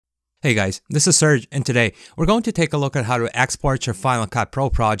Hey guys, this is Serge, and today we're going to take a look at how to export your Final Cut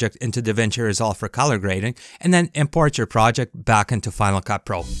Pro project into DaVinci Resolve for color grading, and then import your project back into Final Cut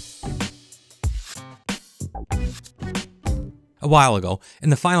Pro. A while ago,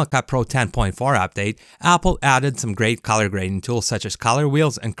 in the Final Cut Pro 10.4 update, Apple added some great color grading tools such as color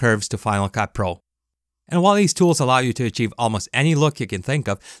wheels and curves to Final Cut Pro. And while these tools allow you to achieve almost any look you can think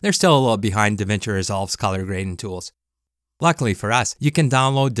of, they're still a little behind DaVinci Resolve's color grading tools. Luckily for us, you can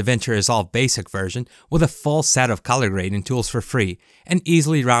download DaVinci Resolve Basic version with a full set of color grading tools for free and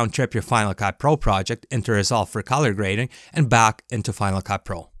easily round trip your Final Cut Pro project into Resolve for color grading and back into Final Cut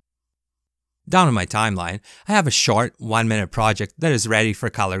Pro. Down in my timeline, I have a short 1-minute project that is ready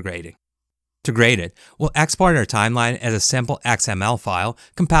for color grading. To grade it, we'll export our timeline as a simple XML file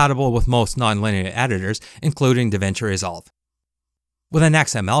compatible with most nonlinear editors, including DaVinci Resolve. With an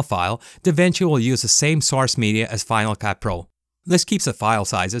XML file, DaVinci will use the same source media as Final Cut Pro. This keeps the file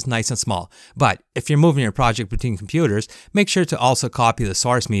sizes nice and small, but if you're moving your project between computers, make sure to also copy the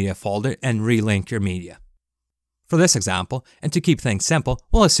source media folder and relink your media. For this example, and to keep things simple,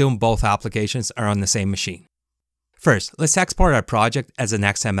 we'll assume both applications are on the same machine. First, let's export our project as an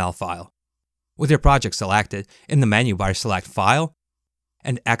XML file. With your project selected, in the menu bar select File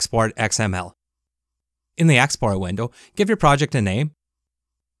and Export XML. In the export window, give your project a name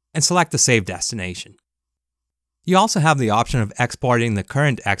and select the save destination. You also have the option of exporting the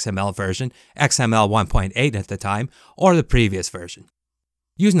current XML version, XML 1.8 at the time, or the previous version.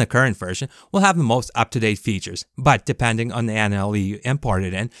 Using the current version will have the most up-to-date features, but depending on the NLE you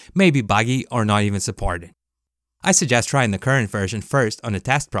imported in, may be buggy or not even supported. I suggest trying the current version first on a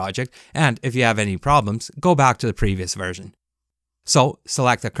test project, and if you have any problems, go back to the previous version. So,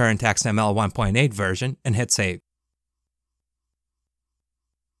 select the current XML 1.8 version and hit save.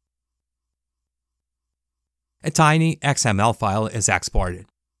 A tiny XML file is exported.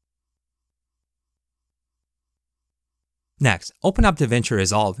 Next, open up DaVinci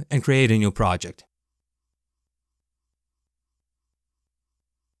Resolve and create a new project.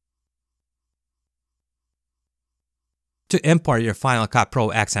 To import your Final Cut Pro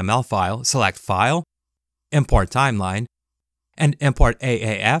XML file, select File, Import Timeline, and import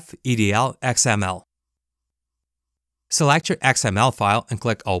AAF EDL XML. Select your XML file and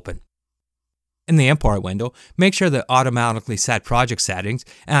click Open. In the import window, make sure the automatically set project settings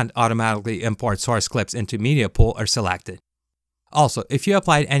and automatically import source clips into media pool are selected. Also, if you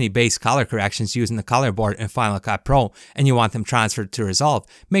applied any base color corrections using the color board in Final Cut Pro and you want them transferred to Resolve,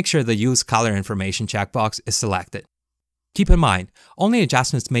 make sure the Use Color Information checkbox is selected. Keep in mind, only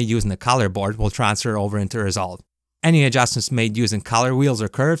adjustments made using the color board will transfer over into Resolve. Any adjustments made using color wheels or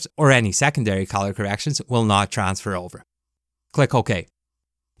curves or any secondary color corrections will not transfer over. Click OK.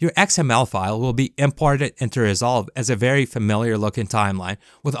 Your XML file will be imported into Resolve as a very familiar looking timeline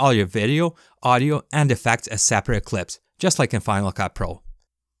with all your video, audio, and effects as separate clips, just like in Final Cut Pro.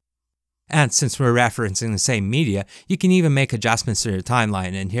 And since we're referencing the same media, you can even make adjustments to your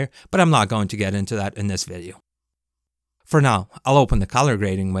timeline in here, but I'm not going to get into that in this video. For now, I'll open the color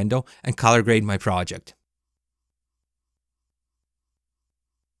grading window and color grade my project.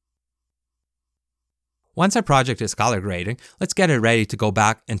 Once our project is color grading, let's get it ready to go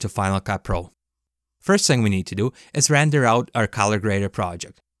back into Final Cut Pro. First thing we need to do is render out our color grader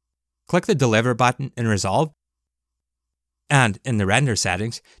project. Click the Deliver button in Resolve, and in the render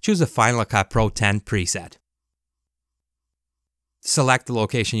settings, choose the Final Cut Pro 10 preset. Select the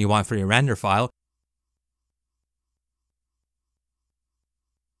location you want for your render file,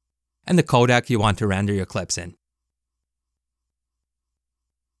 and the codec you want to render your clips in.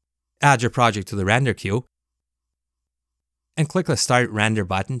 Add your project to the render queue, and click the Start Render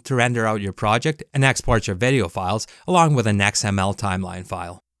button to render out your project and export your video files along with an XML timeline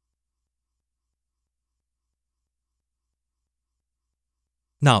file.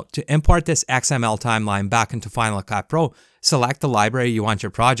 Now, to import this XML timeline back into Final Cut Pro, select the library you want your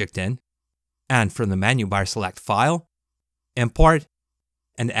project in, and from the menu bar select File, Import,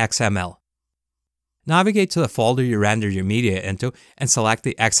 and XML. Navigate to the folder you rendered your media into and select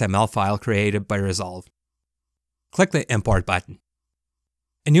the XML file created by Resolve. Click the Import button.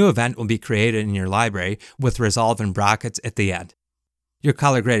 A new event will be created in your library with Resolve in brackets at the end. Your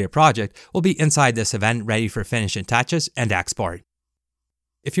color graded project will be inside this event ready for finishing touches and export.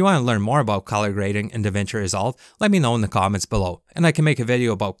 If you want to learn more about color grading in DaVinci Resolve, let me know in the comments below, and I can make a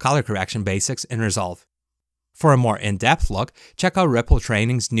video about color correction basics in Resolve. For a more in-depth look, check out Ripple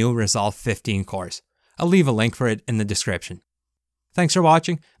Training's new Resolve 15 course. I'll leave a link for it in the description. Thanks for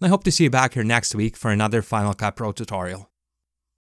watching, and I hope to see you back here next week for another Final Cut Pro tutorial.